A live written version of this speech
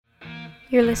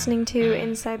You're listening to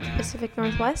Inside the Pacific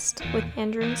Northwest with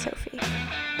Andrew and Sophie.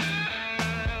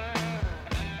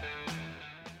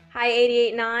 Hi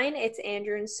 88.9, it's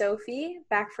Andrew and Sophie,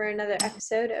 back for another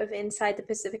episode of Inside the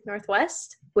Pacific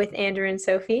Northwest with Andrew and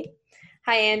Sophie.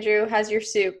 Hi Andrew, how's your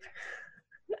soup?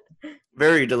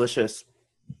 Very delicious.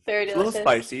 Very It's delicious. a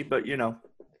little spicy, but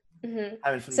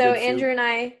having some So good Andrew soup. and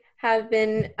I have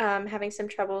been having some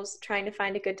troubles trying to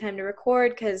find a good time to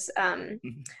record because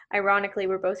ironically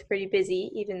we're both pretty busy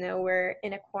even though we're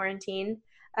in a quarantine.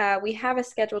 We have a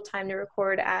scheduled time to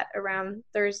record at around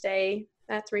Thursday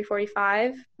at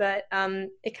 3:45, but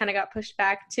it kind of got pushed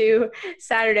back to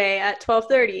Saturday at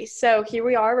 12:30. So here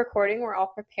we are recording. We're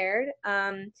all prepared.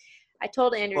 I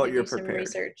told Andrew Well, to you're do some prepared.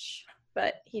 research,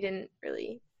 but he didn't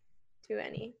really do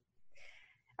any.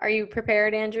 Are you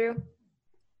prepared, Andrew?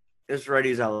 As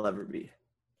ready as I'll ever be.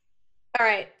 All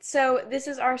right, so this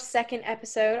is our second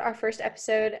episode. Our first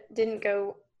episode didn't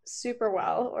go super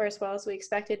well or as well as we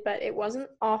expected, but it wasn't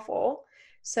awful.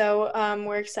 So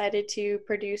we're excited to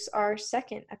produce our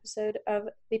second episode of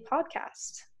the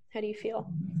podcast. How do you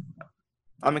feel?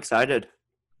 I'm excited.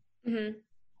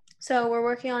 So we're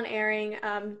working on airing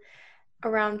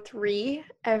around 3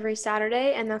 every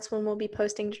Saturday, and that's when we'll be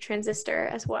posting to Transistor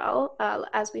as well,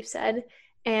 as we've said.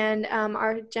 And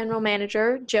our general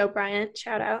manager, Joe Bryant,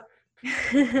 shout out.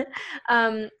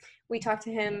 We talked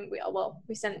to him,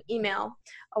 we sent an email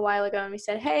a while ago and we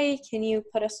said, hey, can you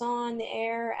put us on the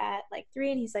air at like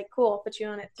 3? And he's like, cool, I'll put you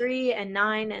on at 3 and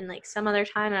 9 and like some other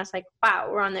time. And I was like, wow,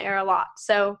 we're on the air a lot.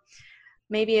 So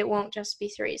maybe it won't just be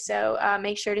 3. So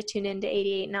make sure to tune in to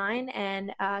 88.9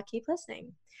 and keep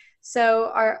listening.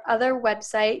 So our other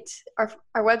website, our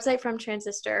website from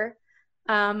Transistor,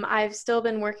 I've still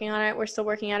been working on it. We're still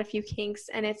working out a few kinks,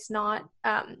 and it's not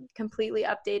completely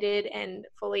updated and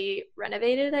fully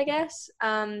renovated, I guess.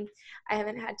 I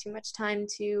haven't had too much time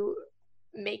to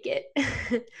make it,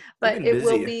 but it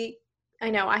will be. I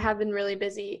know, I have been really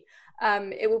busy.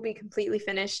 It will be completely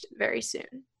finished very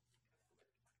soon.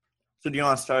 So do you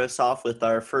want to start us off with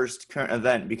our first current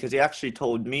event? Because he actually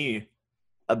told me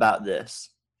about this,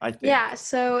 I think. Yeah,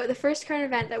 so the first current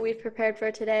event that we've prepared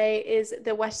for today is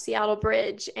the West Seattle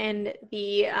Bridge and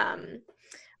the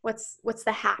what's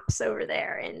the HAPS over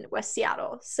there in West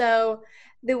Seattle. So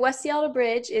the West Seattle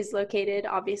Bridge is located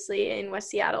obviously in West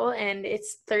Seattle, and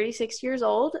it's 36 years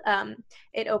old.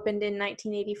 It opened in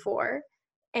 1984,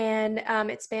 and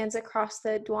it spans across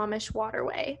the Duwamish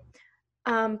Waterway.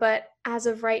 But as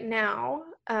of right now,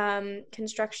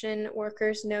 construction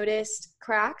workers noticed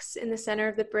cracks in the center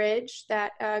of the bridge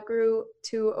that grew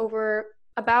to over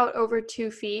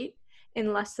 2 feet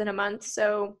in less than a month.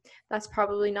 So that's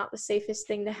probably not the safest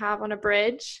thing to have on a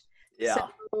bridge. Yeah.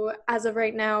 So as of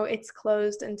right now, it's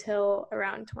closed until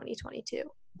around 2022.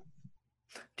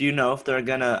 Do you know if they're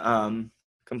going to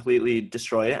completely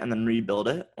destroy it and then rebuild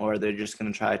it, or are they just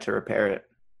going to try to repair it?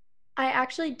 I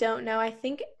actually don't know. I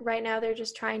think right now they're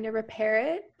just trying to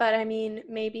repair it. But I mean,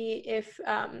 maybe if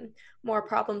more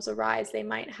problems arise, they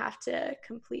might have to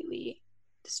completely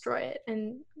destroy it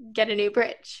and get a new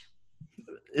bridge.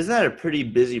 Isn't that a pretty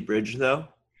busy bridge, though?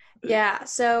 Yeah,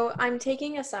 so I'm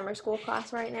taking a summer school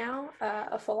class right now,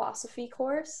 a philosophy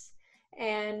course.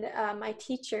 And my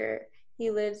teacher,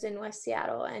 he lives in West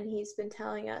Seattle, and he's been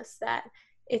telling us that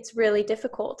it's really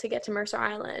difficult to get to Mercer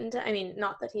Island. I mean,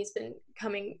 not that he's been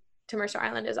coming to Mercer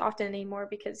Island as often anymore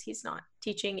because he's not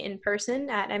teaching in person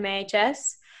at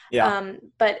MAHS. Yeah.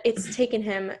 But it's taken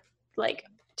him like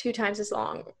 2 times as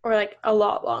long, or like a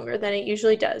lot longer than it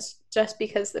usually does, just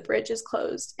because the bridge is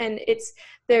closed. And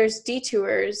there's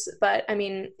detours, but I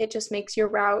mean, it just makes your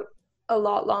route a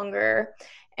lot longer,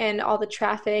 and all the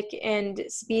traffic and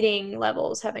speeding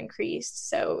levels have increased.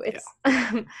 So it's,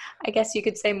 I guess you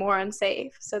could say, more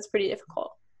unsafe. So it's pretty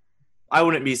difficult. I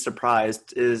wouldn't be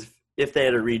surprised if they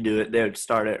had to redo it, they would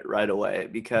start it right away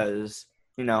because,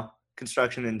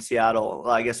 construction in Seattle,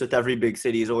 well, I guess with every big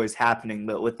city is always happening,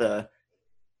 but with a,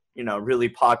 really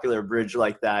popular bridge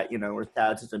like that, where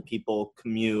thousands of people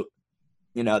commute,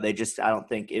 I don't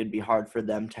think it would be hard for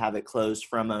them to have it closed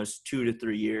for almost 2 to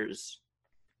 3 years.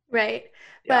 Right.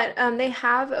 Yeah. But they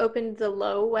have opened the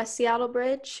Low West Seattle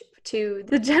Bridge to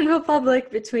the general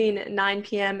public between 9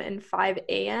 p.m. and 5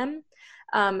 a.m.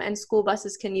 And school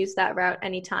buses can use that route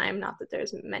anytime. Not that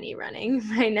there's many running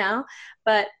right now,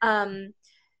 but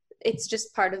it's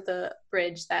just part of the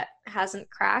bridge that hasn't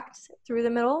cracked through the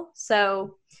middle.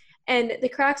 So, and the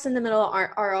cracks in the middle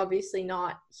are obviously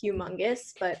not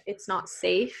humongous, but it's not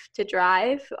safe to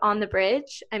drive on the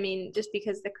bridge. I mean, just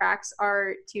because the cracks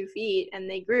are 2 feet and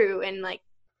they grew in like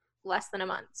less than a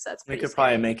month. So that's pretty They could scary.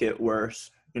 probably make it worse,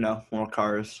 more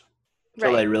cars,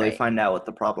 until they really find out what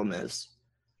the problem is.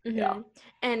 Yeah.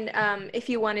 And if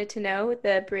you wanted to know,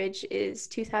 the bridge is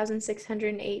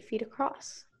 2,608 feet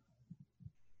across.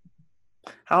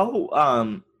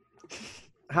 How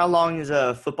how long is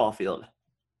a football field?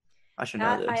 I should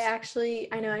know That this.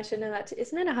 I know I should know that too.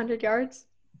 Isn't it 100 yards?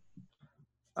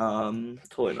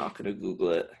 Totally not gonna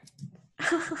Google it.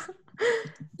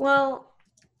 Well,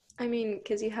 I mean,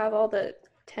 because you have all the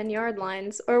 10-yard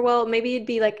lines, or well, maybe it'd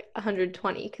be like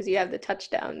 120 because you have the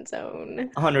touchdown zone.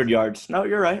 100 yards. No,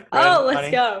 you're right. Right on Oh, the let's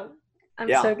money. go. I'm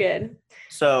Yeah. so good.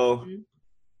 So Mhm.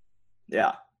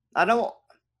 yeah, I don't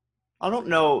I don't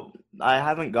know. I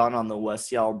haven't gone on the West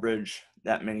Seattle Bridge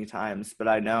that many times, but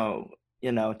I know,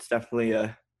 it's definitely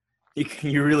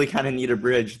you really kind of need a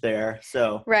bridge there.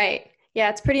 So, Right. Yeah,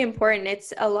 it's pretty important.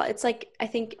 It's a lot. It's like, I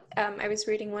think I was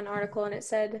reading one article and it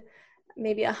said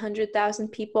maybe 100,000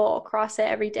 people cross it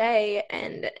every day.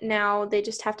 And now they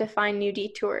just have to find new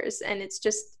detours. And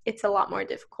it's a lot more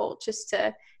difficult just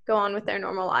to go on with their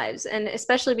normal lives. And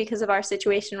especially because of our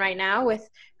situation right now with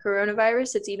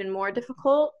coronavirus, it's even more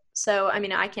difficult. So, I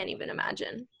mean, I can't even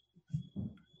imagine.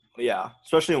 yeah,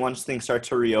 especially once things start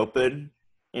to reopen,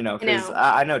 I because know.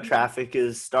 I know traffic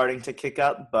is starting to kick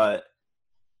up, but,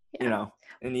 Yeah.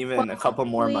 and Well, even a couple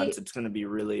more months, hopefully, it's going to be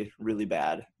really, really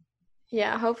bad.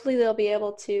 yeah, hopefully they'll be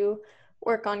able to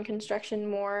work on construction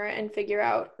more and figure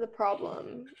out the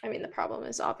problem. I mean, the problem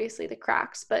is obviously the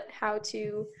cracks, but how to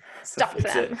To stop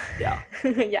fix it. them. Yeah.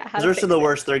 Yeah, how Because to worst of fix the it.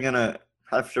 worst, they're going to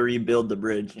have to rebuild the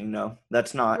bridge,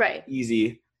 That's not Right.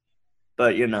 easy.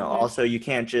 But Hmm. also you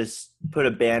can't just put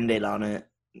a band-aid on it,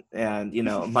 and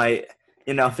might,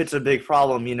 if it's a big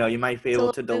problem, you might be It's a able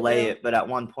little to delay boo-boo. it, but at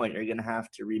one point you're going to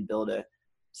have to rebuild it.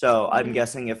 So I'm Hmm.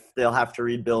 guessing if they'll have to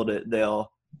rebuild it,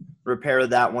 they'll repair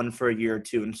that one for a year or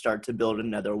two and start to build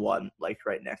another one like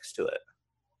right next to it.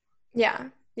 Yeah,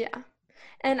 yeah.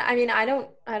 And I mean, I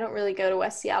don't really go to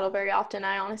West Seattle very often.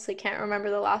 I honestly can't remember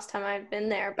the last time I've been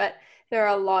there, but there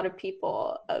are a lot of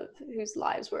people whose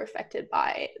lives were affected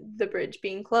by the bridge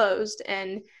being closed,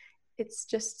 and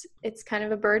it's kind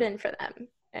of a burden for them,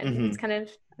 and it's Hmm. kind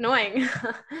of annoying.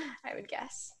 I would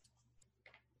guess.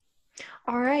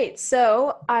 All right,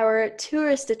 so our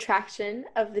tourist attraction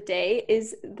of the day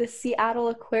is the Seattle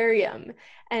Aquarium,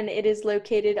 and it is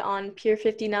located on Pier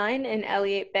 59 in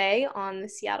Elliott Bay on the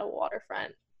Seattle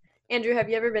waterfront. Andrew, have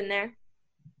you ever been there?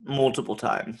 Multiple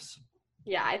times.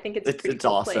 Yeah, I think it's a pretty It's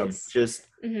cool awesome. place. Just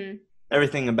Mm-hmm.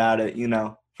 everything about it.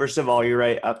 First of all, you're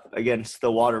right up against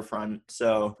the waterfront,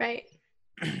 so Right.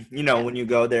 Yeah. when you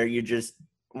go there, you just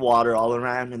water all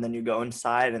around, and then you go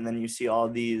inside, and then you see all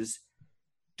these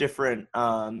different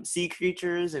sea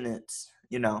creatures, and it's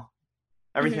Mm-hmm.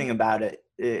 everything about it.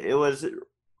 It was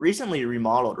recently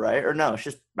remodeled, right? Or no, it's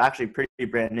just actually pretty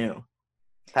brand new.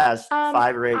 Past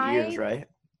 5 or 8 years, I right?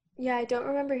 Yeah, I don't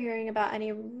remember hearing about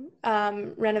any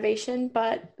renovation,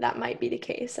 but that might be the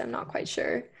case. I'm not quite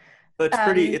sure. But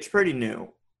Um, it's pretty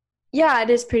new. yeah, it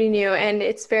is pretty new and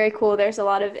it's very cool. There's a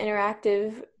lot of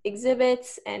interactive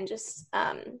exhibits and just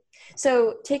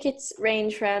so tickets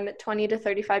range from $20 to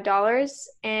 $35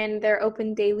 and they're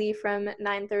open daily from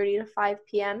 9:30 to 5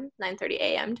 p.m., 9:30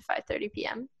 a.m. to 5:30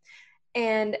 p.m.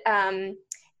 And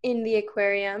in the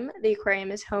aquarium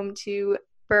is home to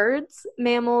birds,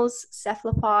 mammals,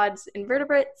 cephalopods,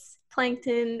 invertebrates,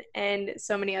 plankton, and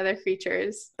so many other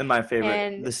creatures. And my favorite,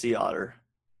 And the sea otter.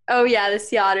 oh yeah, the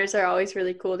sea otters are always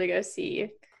really cool to go see.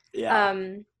 Yeah.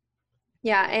 Um,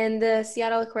 yeah, and the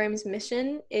Seattle Aquarium's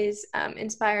mission is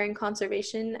inspiring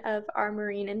conservation of our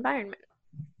marine environment.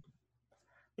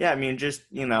 Yeah, I mean, just,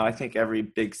 I think every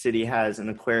big city has an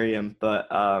aquarium, but,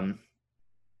 I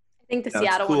think the it's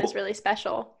Seattle one is cool. really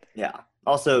special. Yeah.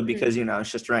 Also Mhm. because,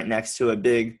 it's just right next to a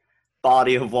big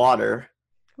body of water.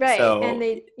 Right, and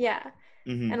So, yeah,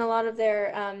 mhm. and a lot of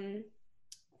their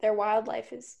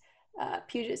wildlife is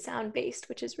Puget Sound based,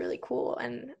 which is really cool.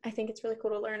 And I think it's really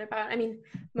cool to learn about. I mean,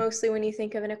 mostly when you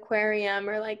think of an aquarium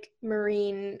or like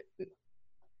marine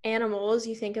animals,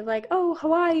 you think of like, oh,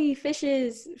 Hawaii,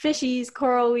 fishes, fishies,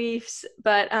 coral reefs.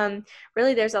 But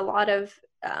really, there's a lot of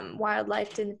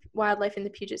wildlife in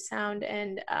the Puget Sound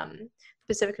and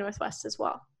Pacific Northwest as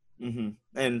well.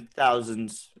 And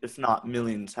thousands, if not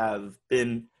millions, have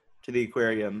been to the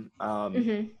aquarium.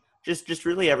 Hmm. Just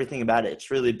really everything about it.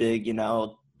 It's really big.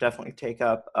 Definitely take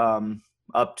up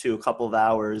to a couple of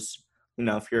hours.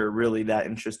 If you're really that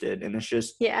interested, and it's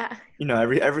just Yeah.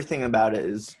 everything about it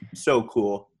is so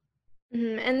cool.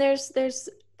 And there's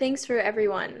things for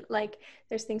everyone. Like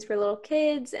there's things for little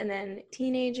kids and then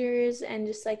teenagers and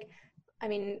just like I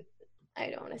mean, I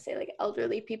don't want to say like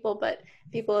elderly people, but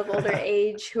people of older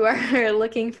age who are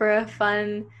looking for a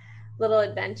fun little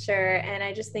adventure. And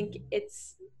I just think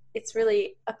it's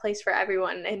really a place for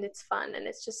everyone, and it's fun, and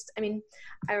it's just, I mean,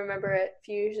 I remember a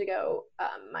few years ago,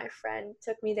 my friend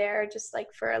took me there just like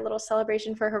for a little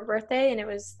celebration for her birthday, and it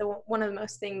was one of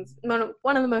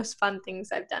the most fun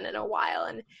things I've done in a while,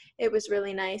 and it was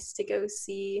really nice to go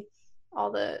see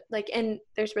all the like, and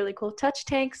there's really cool touch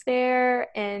tanks there,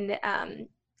 and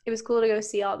it was cool to go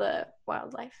see all the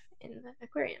wildlife in the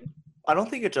aquarium. I don't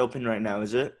think it's open right now,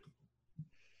 is it?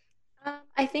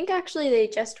 I think actually they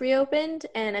just reopened,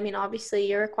 and I mean, obviously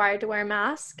you're required to wear a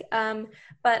mask,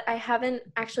 but I haven't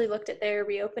actually looked at their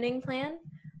reopening plan.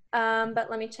 But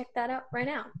let me check that out right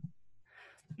now.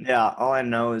 Yeah, all I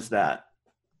know is that,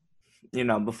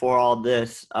 before all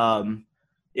this,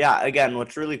 yeah, again,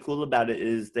 what's really cool about it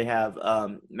is they have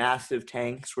massive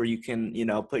tanks where you can,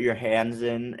 put your hands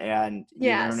in, and you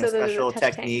Yeah, learn a so those are the special touch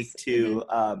technique tanks. to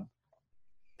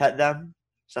pet them.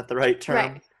 Is that the right term?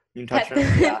 Right. You can touch Pet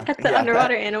them? the Yeah. pet the Yeah.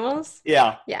 underwater animals.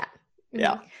 Yeah. Yeah.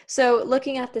 Yeah. So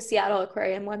looking at the Seattle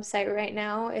Aquarium website right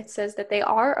now, it says that they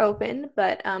are open,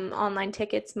 but online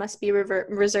tickets must be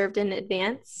reserved in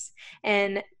advance,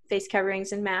 and face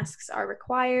coverings and masks are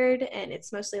required, and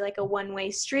it's mostly like a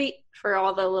one-way street for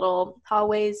all the little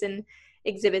hallways and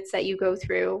exhibits that you go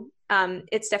through.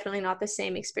 It's definitely not the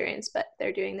same experience, but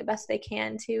they're doing the best they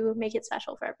can to make it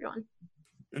special for everyone.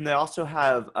 And they also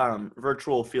have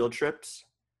virtual field trips.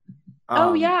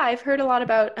 Oh Um, yeah, I've heard a lot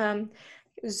about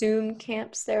Zoom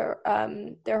camps they're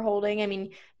holding. I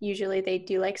mean, usually they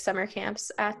do like summer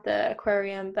camps at the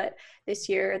aquarium, but this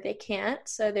year they can't,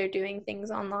 so they're doing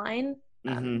things online.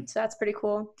 mhm. So that's pretty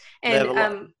cool. They have And a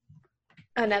lot.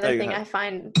 another Oh, go thing ahead. I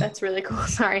find that's really cool.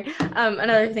 Sorry.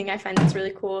 Another thing I find that's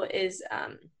really cool is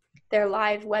their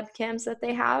live webcams that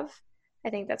they have. I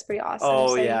think that's pretty awesome. Oh,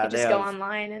 So you yeah, could they just go have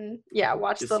online and yeah,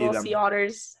 watch to the see little sea them.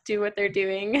 otters do what they're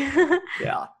doing.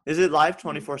 Yeah. Is it live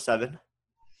 24/7?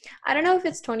 I don't know if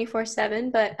it's 24/7,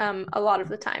 but a lot of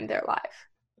the time they're live.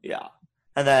 Yeah.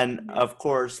 And then, Mhm. of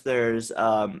course, there's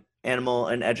animal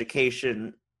and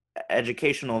educational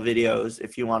videos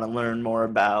if you want to learn more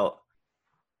about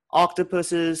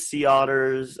octopuses, sea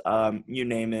otters, you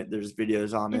name it. There's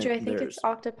videos on it. Andrew, I think it's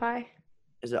octopi.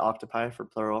 Is it octopi for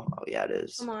plural? Oh, yeah, it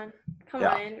is. Come on. Come on,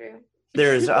 Yeah. Andrew.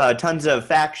 There's tons of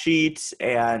fact sheets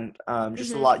and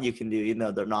just a hmm lot you can do, even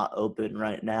though they're not open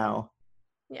right now.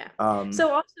 Yeah. Um,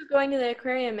 So also going to the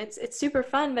aquarium, it's super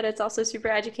fun, but it's also super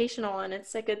educational, and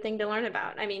it's a good thing to learn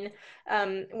about. I mean,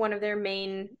 one of their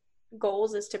main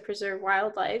goals is to preserve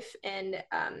wildlife, and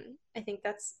I think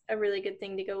that's a really good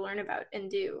thing to go learn about and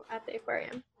do at the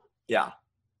aquarium. yeah,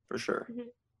 for sure. Mhm.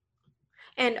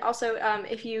 And also,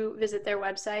 if you visit their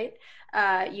website,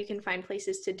 you can find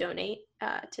places to donate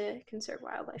to conserve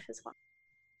wildlife as well.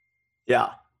 Yeah.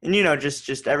 And,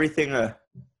 just everything,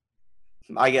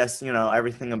 I guess,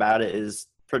 everything about it is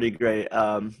pretty great.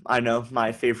 I know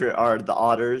my favorite are the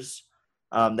otters.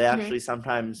 They hmm actually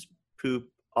sometimes poop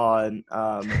on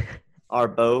our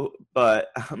boat, but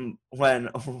when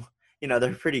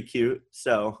they're pretty cute.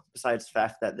 So besides the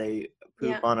fact that they poop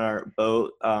Yeah. on our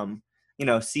boat,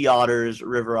 sea otters,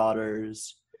 river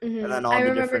otters, and then I all the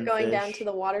remember different going down to fish.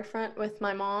 the waterfront with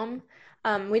my mom.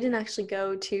 We didn't actually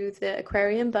go to the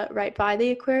aquarium, but right by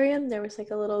the aquarium, there was like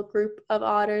a little group of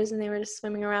otters, and they were just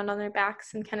swimming around on their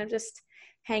backs and kind of just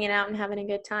hanging out and having a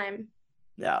good time.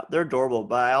 Yeah, they're adorable,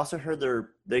 but I also heard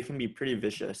they can be pretty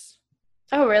vicious.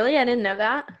 Oh, really? I didn't know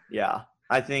that. Yeah,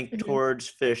 I think hmm towards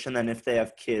fish, and then if they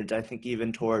have kids, I think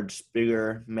even towards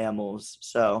bigger mammals.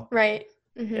 So Right.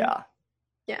 hmm yeah.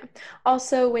 Yeah.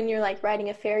 Also, when you're like riding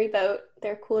a ferry boat,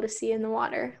 they're cool to see in the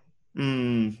water.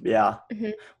 Yeah. hmm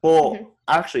hmm Well,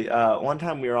 actually, one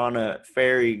time we were on a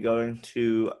ferry going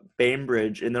to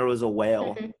Bainbridge, and there was a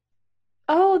whale. hmm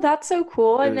Oh, that's so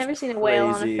cool. It I've was never seen a whale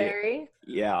on a crazy. ferry.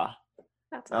 Yeah.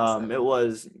 That's It awesome.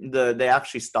 was they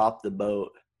actually stopped the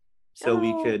boat so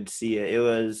we Oh. could see it. It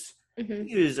was, I hmm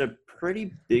think it was a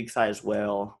pretty big sized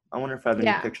whale. I wonder if I have any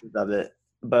Yeah. pictures of it,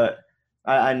 but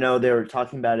I know they were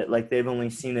talking about it. Like they've only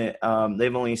seen it.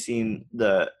 They've only seen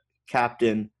the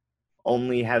captain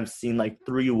only have seen like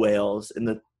 3 whales in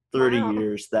the 30 Wow.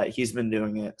 years that he's been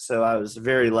doing it. So I was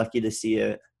very lucky to see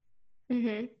it.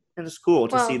 hmm And it's cool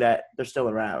to see Well, that they're still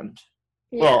around.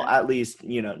 Well, yeah. at least,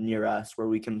 near us where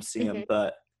we can see hmm them,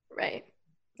 but Right.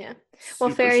 Yeah. Well,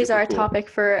 super, fairies super are a cool. topic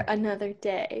for another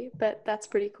day, but that's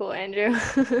pretty cool, Andrew.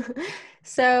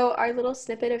 So, our little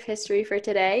snippet of history for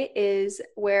today is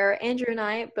where Andrew and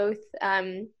I both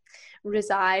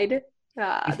reside,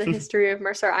 the history of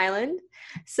Mercer Island.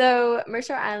 So,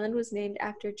 Mercer Island was named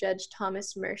after Judge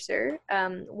Thomas Mercer,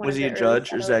 one Was of he the a early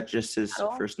judge or is settlers that of just his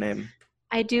Seattle. first name?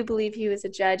 I do believe he was a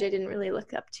judge. I didn't really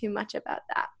look up too much about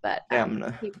that, but Yeah, I'm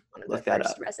going to he was one of the look that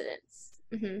first up. residents.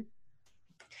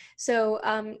 So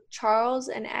Charles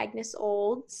and Agnes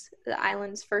Olds, the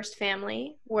island's first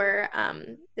family, were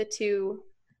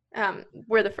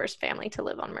the first family to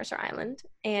live on Mercer Island,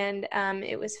 and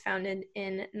it was founded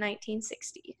in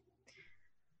 1960.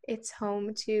 It's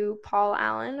home to Paul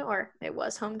Allen, or it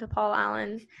was home to Paul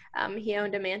Allen. He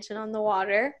owned a mansion on the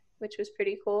water, which was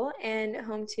pretty cool, and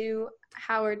home to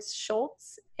Howard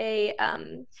Schultz, a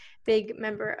big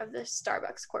member of the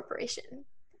Starbucks Corporation.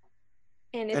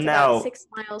 And it's And about now, 6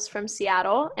 miles from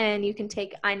Seattle, and you can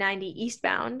take I-90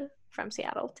 eastbound from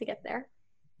Seattle to get there.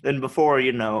 and before,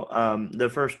 the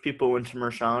first people went to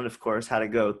Mercer Island, of course, had to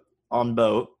go on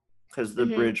boat because the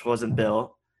Mm-hmm. bridge wasn't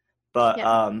built. But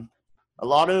Yeah. a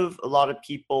lot of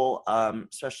people,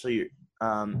 especially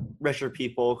richer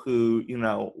people who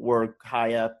work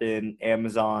high up in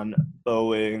Amazon,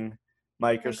 Boeing,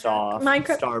 Microsoft,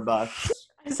 Minecraft. Starbucks.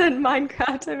 I said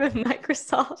Minecraft. I meant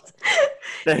Microsoft.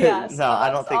 Yeah, No,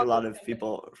 I don't Starbucks, think a all lot those of things.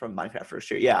 people from Minecraft for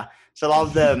sure. Yeah, so a lot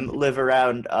of them live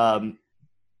around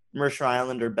Mercer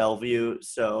Island or Bellevue.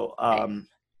 So Right.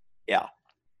 yeah.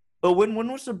 But when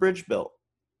was the bridge built?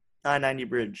 I-90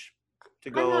 bridge to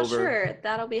I'm go not over. sure.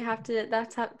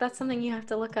 That's something you have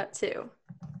to look up too.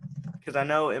 Because I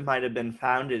know it might have been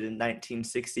founded in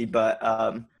 1960, but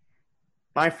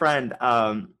my friend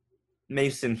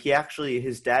Mason,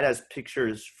 his dad has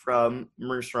pictures from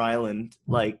Mercer Island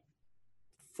like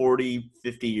 40,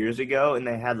 50 years ago, and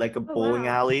they had like a Oh bowling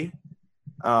wow. alley.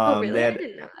 Oh They really? I had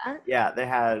didn't know that. they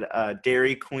had a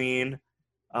Dairy Queen,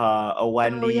 a Oh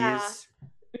yeah. Wendy's.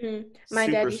 Mhm.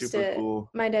 Super, super cool.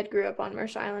 My dad grew up on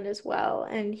Mercer Island as well,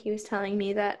 and he was telling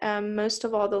me that most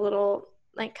of all the little,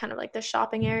 like, kind of like the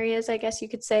shopping areas, I guess you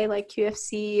could say, like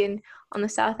QFC and on the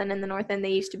south end and the north end,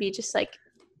 they used to be just like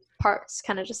parks,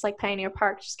 kind of just like Pioneer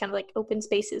Park, just kind of like open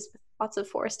spaces with lots of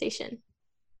forestation.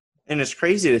 And it's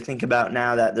crazy to think about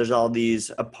now that there's all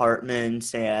these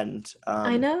apartments and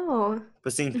I know.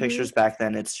 but seeing Hmm. pictures back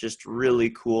then, it's just really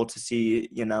cool to see,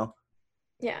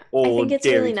 Yeah, I think old it's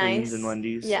Dairy really Queens and nice.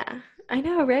 Wendy's. Yeah, I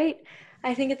know, right?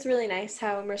 I think it's really nice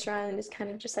how Mercer Island is kind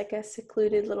of just like a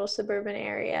secluded little suburban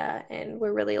area, and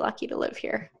we're really lucky to live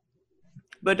here.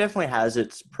 But it definitely has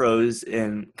its pros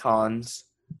and cons.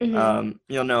 Hmm.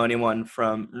 You'll know anyone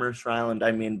from Mercer Island.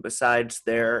 I mean, besides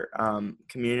their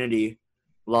community,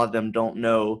 a lot of them don't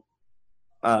know,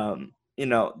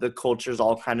 the culture's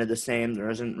all kind of the same. There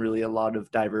isn't really a lot of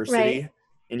Right. diversity,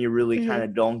 and you really kind Hmm.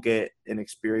 of don't get an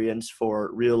experience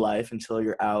for real life until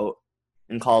you're out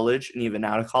in college and even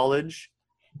out of college.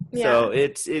 So Yeah.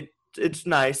 it's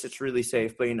nice. It's really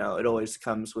safe, but it always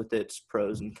comes with its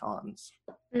pros and cons.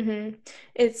 Hmm.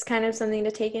 It's kind of something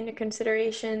to take into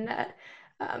consideration that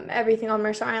everything on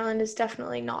Mercer Island is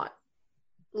definitely not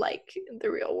like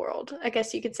the real world. I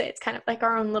guess you could say it's kind of like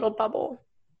our own little bubble.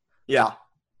 Yeah.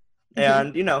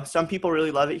 Hmm. And, some people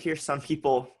really love it here. Some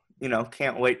people,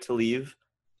 can't wait to leave.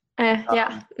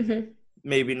 Yeah. Hmm.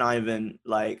 Maybe not even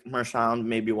like Mercer Island,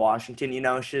 maybe Washington,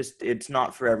 it's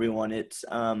not for everyone. It's,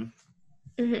 Hmm.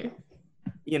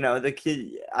 the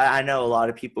kid, I know a lot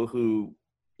of people who,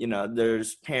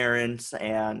 there's parents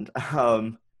and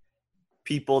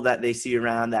people that they see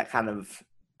around that kind of,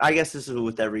 I guess this is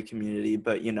with every community,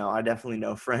 but, I definitely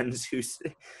know friends who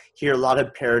hear a lot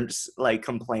of parents like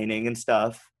complaining and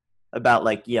stuff about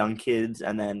like young kids.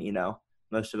 And then,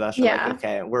 most of us are like, Yeah.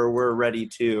 okay, we're ready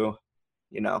to,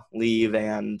 leave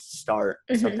and start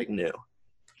Hmm. something new.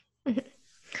 And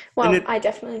Well, I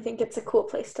definitely think it's a cool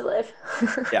place to live.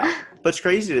 yeah, but it's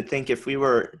crazy to think if we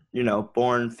were,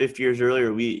 born 50 years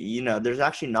earlier, there's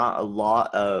actually not a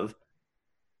lot of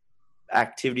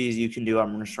activities you can do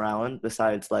on Mercer Island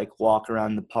besides like walk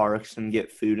around the parks and get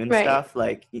food and Right. stuff.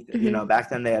 Like, Hmm. back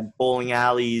then they had bowling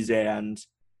alleys and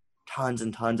tons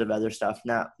of other stuff.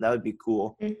 Now that would be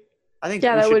cool. I think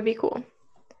Yeah, we that should, would be cool.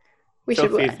 We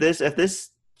should Sophie, if what? this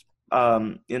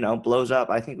blows up,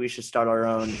 I think we should start our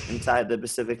own inside the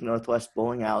Pacific Northwest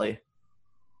bowling alley.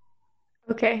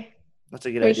 Okay. That's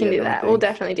a good We can idea, do don't you that. We'll think?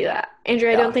 definitely do that. Andrew,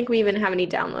 I don't Yeah. think we even have any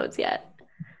downloads yet.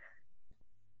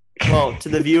 Well, to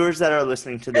the viewers that are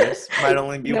listening to this, might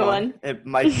only be No one. one. It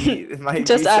might be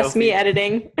Just us, me Sophie.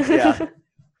 editing. Yeah.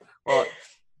 Well,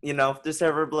 if this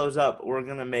ever blows up, we're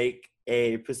gonna make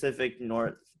a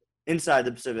inside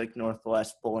the Pacific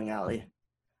Northwest bowling alley,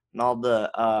 and all the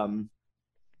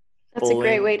That's a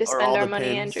great bowling way to or spend our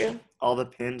money, Andrew. all the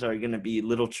pins are gonna be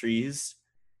little trees.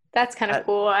 That's kind of At,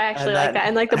 cool. I actually and like then, that.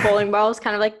 And like the bowling ball is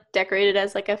kind of like decorated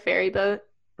as like a ferry boat.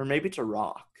 or maybe it's a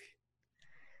rock.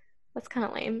 That's kind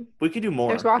of lame. We could do There's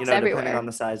more, rocks depending on everywhere.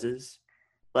 the sizes.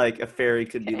 Like a ferry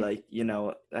could be Okay. like,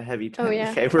 a heavy Oh tent.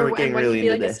 yeah. Okay, Or we're getting and one really could be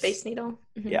into like a this. space needle.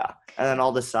 Hmm. Yeah. And then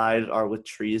all the sides are with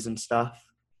trees and stuff.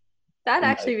 That'd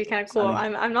And actually like be kind of cool.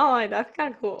 sunny. I'm not lying. That's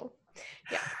kind of cool.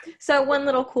 Yeah. So one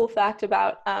little cool fact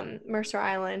about Mercer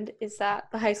Island is that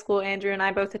the high school Andrew and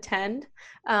I both attend,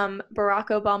 Barack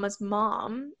Obama's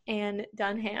mom and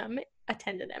Dunham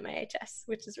attended MIHS,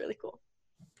 which is really cool.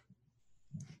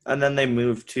 And then they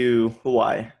moved to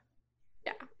Hawaii.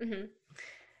 Yeah.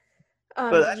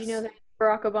 But Did you know that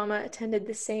Barack Obama attended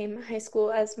the same high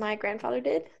school as my grandfather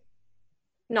did?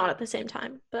 Not at the same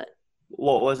time, but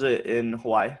what was it in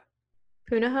Hawaii?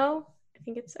 Punahou.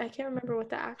 I can't remember what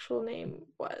the actual name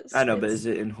I was. know, but is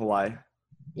it in Hawaii?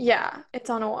 Yeah, it's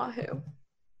on Oahu.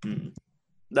 Hmm.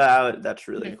 That's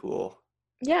really Mhm. cool.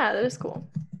 Yeah, that is cool.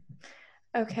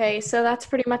 Okay, so that's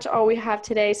pretty much all we have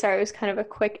today. Sorry, it was kind of a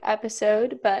quick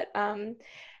episode, but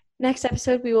next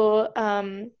episode we will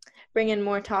bring in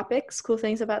more topics, cool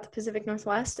things about the Pacific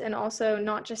Northwest, and also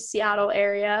not just Seattle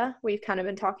area. We've kind of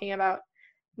been talking about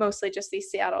mostly just the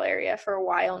Seattle area for a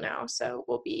while now, so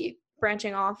we'll be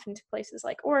branching off into places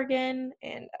like Oregon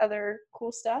and other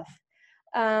cool stuff.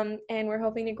 And we're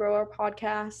hoping to grow our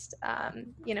podcast,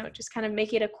 just kind of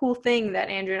make it a cool thing that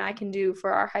Andrew and I can do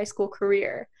for our high school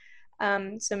career.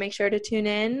 So make sure to tune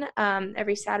in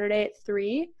every Saturday at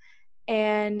 3.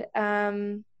 And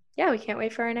yeah, we can't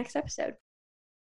wait for our next episode.